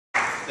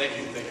Thank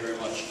you very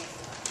much.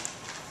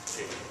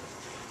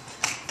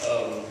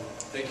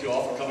 Thank you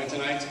all for coming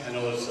tonight. I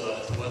know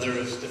the weather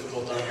is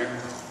difficult down here.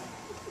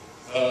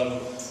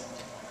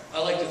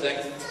 I'd like to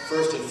thank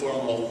first and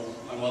foremost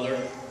my mother,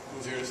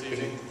 who's here this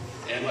evening,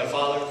 and my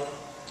father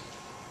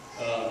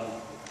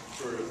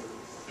for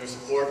their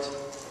support,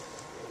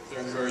 their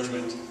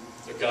encouragement,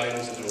 their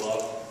guidance, and their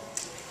love.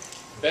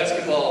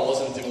 Basketball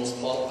wasn't the most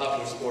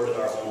popular sport at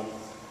our home,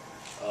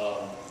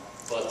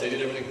 but they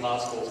did everything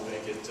possible to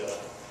make it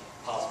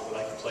possible that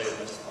I could play as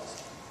much as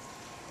possible.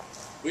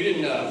 We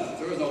didn't,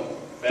 there was no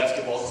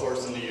basketball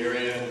courts in the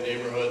area, in the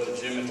neighborhood.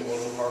 The gym at the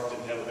local park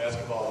didn't have a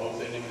basketball hoop.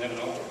 They didn't even have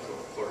an outdoor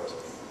court.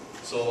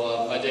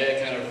 So my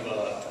dad kind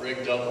of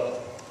rigged up a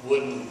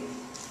wooden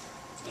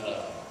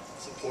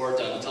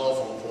support on the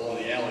telephone pole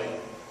in the alley,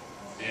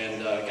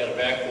 and got a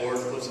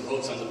backboard, put some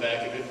hooks on the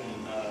back of it,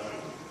 and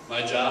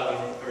my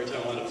job every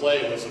time I wanted to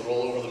play was to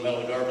roll over the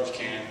metal garbage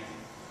can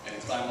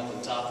and climb up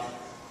on top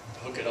to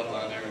hook it up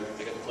on there, and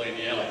I got to play in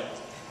the alley.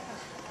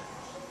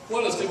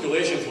 One of the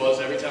stipulations was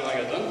every time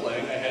I got done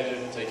playing, I had to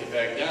take it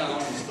back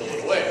down and spill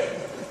it away.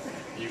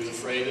 He was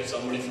afraid that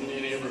somebody from the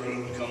neighborhood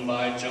would come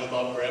by, jump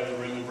up, grab the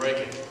rim, and break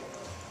it.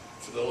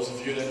 For those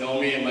of you that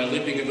know me and my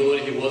leaping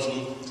ability, he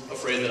wasn't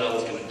afraid that I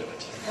was going to do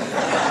it.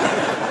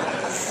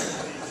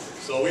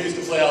 So we used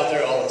to play out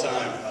there all the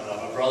time.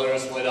 My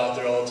brothers played out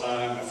there all the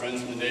time. My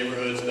friends from the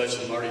neighborhood,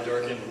 especially Marty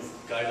Durkin,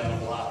 guy down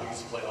the block, we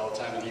used to play all the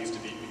time, and he used to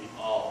beat me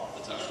all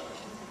the time.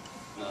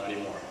 Not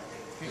anymore.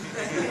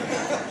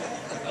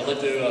 I'd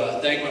like to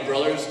thank my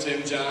brothers,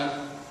 Tim,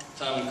 John,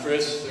 Tom, and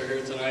Chris. They're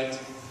here tonight.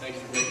 Thank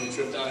you for making the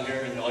trip down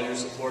here and all your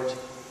support,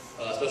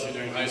 especially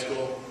during high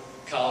school.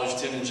 College,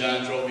 Tim and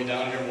John drove me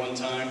down here one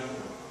time,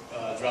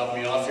 dropped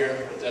me off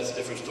here, but that's a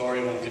different story.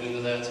 I won't get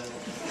into that.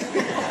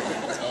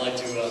 I'd like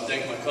to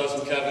thank my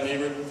cousin, Kevin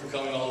Ebert, for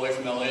coming all the way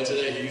from LA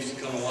today. He used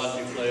to come and watch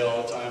me play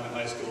all the time in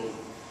high school, and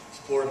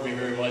supported me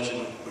very much in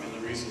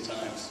the recent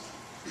times.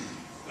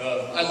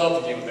 I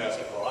love the game of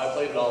basketball. I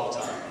played it all the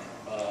time.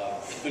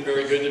 It's been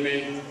very good to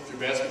me. Through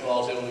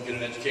basketball, I was able to get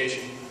an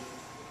education.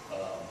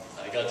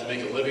 I got to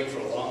make a living for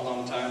a long,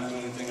 long time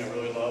doing the thing I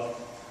really love.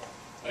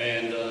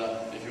 And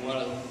if you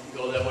want to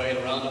go that way in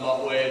a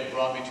roundabout way, it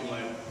brought me to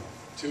my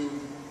two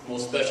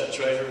most special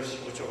treasures,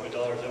 which are my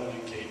daughters, Emily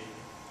and Kate.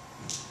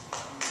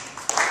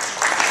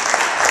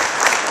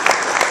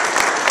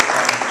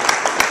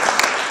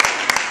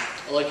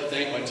 I'd like to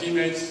thank my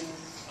teammates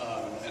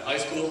in high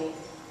school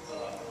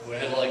who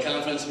had a lot of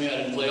confidence in me. I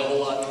didn't play a whole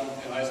lot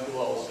in high school.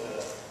 I was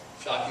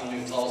shockingly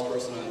the tallest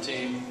person on the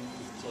team,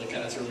 so they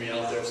kind of threw me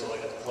out there so I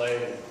got to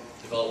play and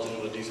developed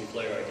into a decent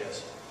player, I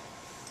guess.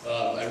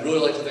 I'd really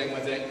like to thank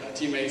my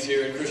teammates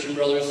here at Christian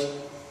Brothers.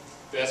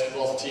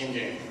 Basketball is a team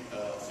game.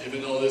 Even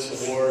though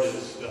this award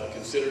is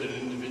considered an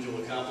individual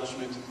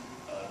accomplishment,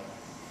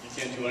 you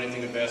can't do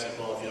anything in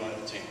basketball if you don't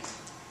have a team.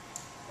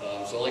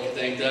 So I'd like to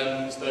thank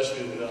them,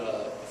 especially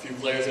a few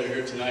players that are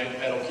here tonight.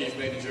 Pat O'Keefe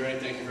made the journey,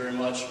 thank you very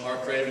much.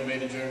 Mark Craven made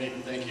the journey,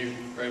 thank you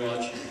very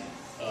much.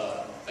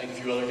 Thank a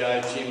few other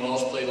guys. Gene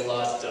Walsh played a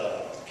lot,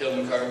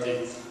 Kevin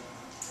McCarthy,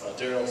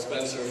 Daryl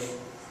Spencer,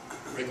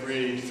 Rick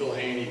Reed, Phil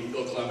Haney,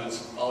 Bill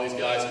Clements. All these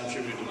guys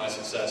contributed to my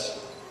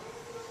success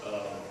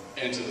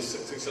and to the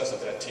success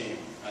of that team.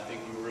 I think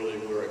we really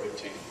were a good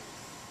team.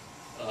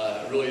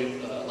 I'd really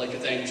like to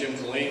thank Jim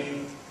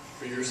Colleen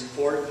for your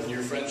support and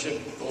your friendship.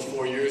 Those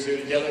 4 years here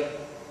together,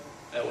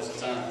 that was the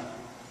time.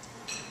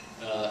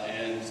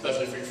 And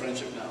especially for your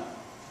friendship now.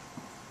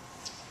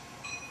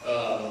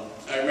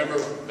 I remember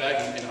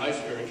back in high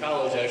school or in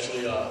college,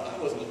 actually, I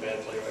wasn't a bad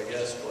player, I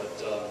guess, but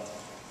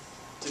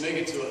to take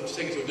it to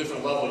a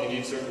different level, you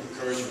need certain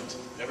encouragement.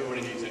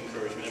 Everybody needs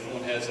encouragement.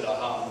 Everyone has that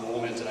aha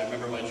moment. And I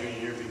remember my junior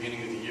year,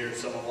 beginning of the year,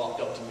 someone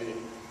walked up to me, a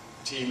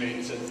teammate,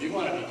 and said, "If you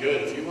want to be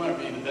good, if you want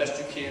to be the best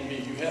you can be,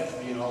 you have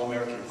to be an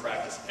All-American in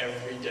practice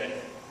every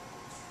day."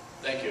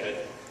 Thank you,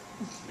 Ed.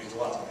 It means a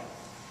lot to me.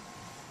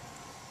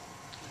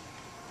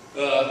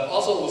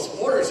 Also, the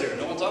supporters here.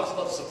 No one talks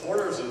about the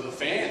supporters or the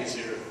fans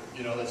here,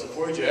 you know, that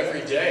support you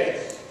every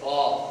day.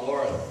 Paul,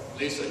 Laura,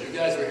 Lisa, you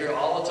guys are here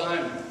all the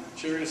time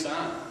cheering us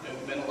on.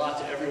 It meant a lot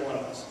to every one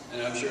of us,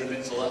 and I'm sure it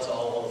means a lot to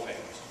all the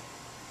fans.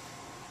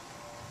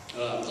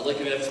 I'd like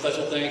to have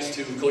special thanks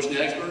to Coach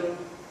Nagsberg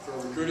for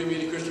recruiting me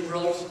to Christian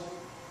Brothers.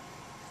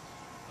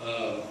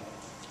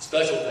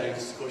 Special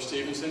thanks to Coach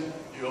Stevenson.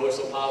 You're always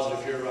so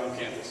positive here around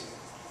campus,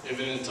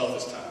 even in the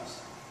toughest times.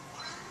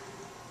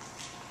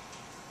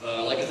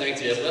 I'd like to thank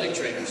the athletic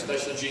trainers,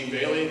 especially Gene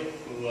Bailey,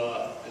 who,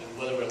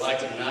 whether we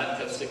liked it or not,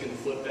 kept sticking the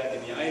foot back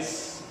in the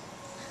ice,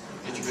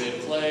 get you ready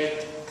to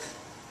play.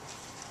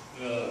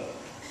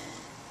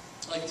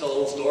 I'd like to tell a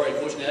little story.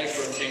 Coach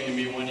Nagsberg came to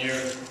me one year,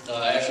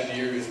 actually the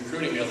year he was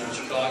recruiting me up in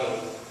Chicago.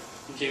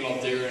 He came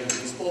up there and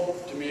he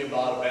spoke to me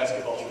about a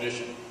basketball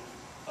tradition.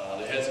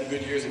 They had some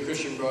good years at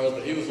Christian Brothers,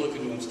 but he was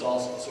looking to install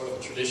some sort of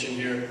a tradition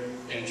here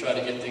and try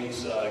to get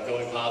things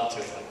going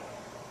positively.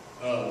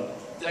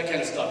 That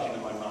kind of stuck into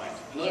my mind.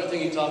 Another thing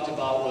he talked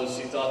about was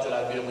he thought that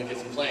I'd be able to get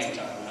some playing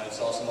time. And I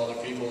saw some other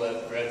people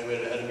that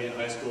graduated ahead of me in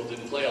high school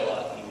didn't play a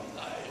lot, and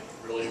I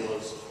really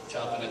was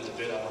chopping at the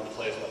bit. I wanted to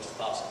play as much as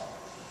possible.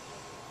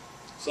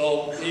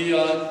 So he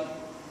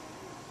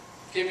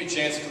gave me a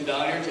chance to come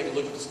down here, take a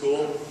look at the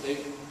school,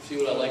 see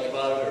what I like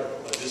about it or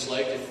what I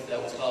disliked, if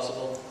that was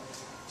possible.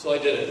 So I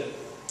did it.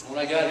 When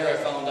I got here, I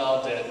found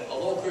out that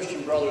although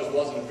Christian Brothers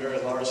wasn't a very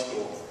large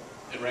school,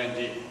 it ran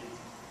deep.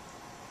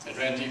 It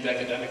ran deep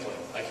academically.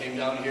 I came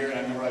down here and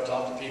I remember I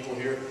talked to people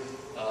here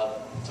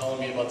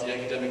telling me about the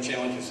academic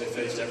challenges they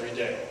faced every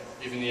day,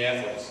 even the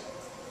athletes.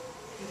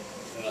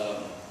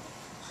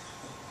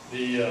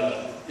 The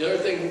other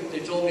thing they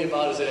told me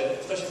about is that,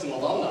 especially some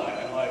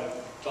alumni, I know I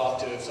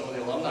talked to some of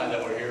the alumni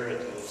that were here at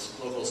this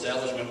local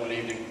establishment one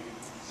evening,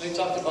 and they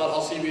talked about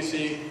how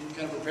CBC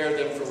kind of prepared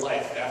them for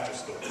life after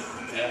school,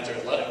 after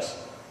athletics.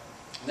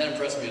 And that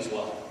impressed me as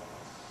well.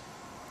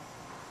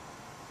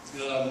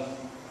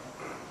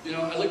 You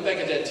know, I look back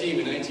at that team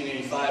in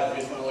 1985,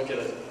 we just want to look at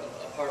a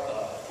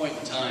point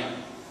in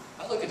time.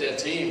 I look at that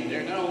team,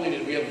 and not only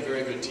did we have a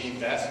very good team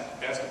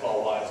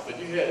basketball-wise, but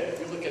if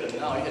you look at it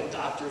now, you had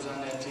doctors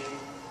on that team,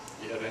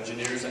 you have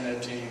engineers on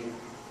that team,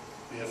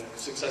 you have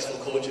successful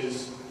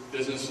coaches,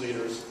 business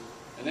leaders,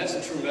 and that's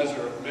a true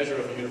measure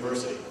of a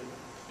university,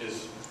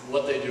 is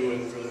what they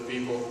do for the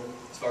people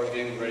as far as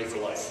getting them ready for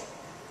life.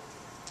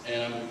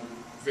 And I'm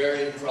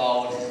very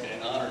proud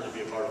and honored to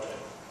be a part of that.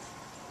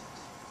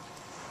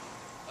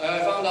 I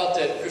found out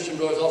that Christian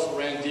Brothers also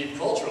ran deep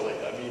culturally.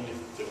 I mean,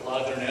 there were a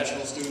lot of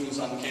international students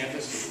on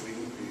campus. We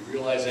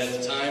realized that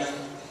at the time.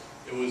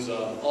 It was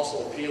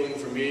also appealing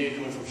for me,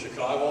 coming from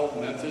Chicago.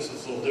 Memphis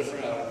is a little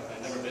different.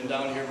 I'd never been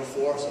down here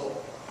before,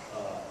 so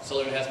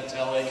Southern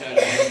hospitality kind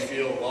of made me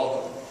feel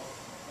welcome.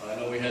 I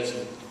know we had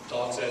some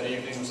talks that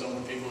evening with some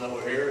of the people that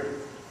were here,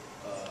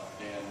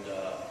 and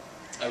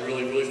I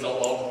really felt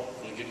welcome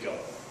from the get-go.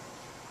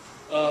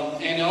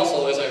 And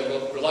also, as I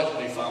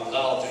reluctantly found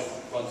out, it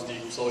runs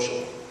deep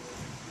socially.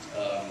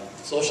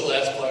 Social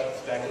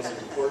aspect was an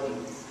important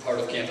part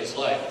of campus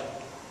life.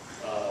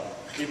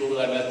 People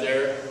that I met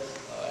there,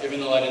 even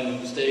though I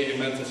didn't stay in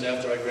Memphis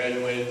after I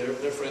graduated,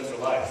 they're friends for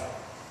life.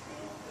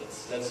 You know,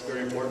 that's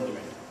very important to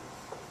me.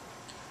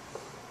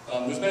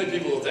 There's many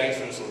people who thanks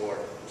for this award.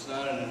 It's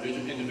not an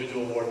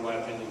individual award in my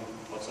opinion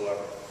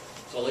whatsoever.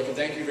 So I'd like to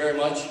thank you very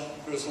much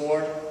for this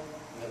award,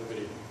 and have a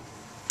good evening.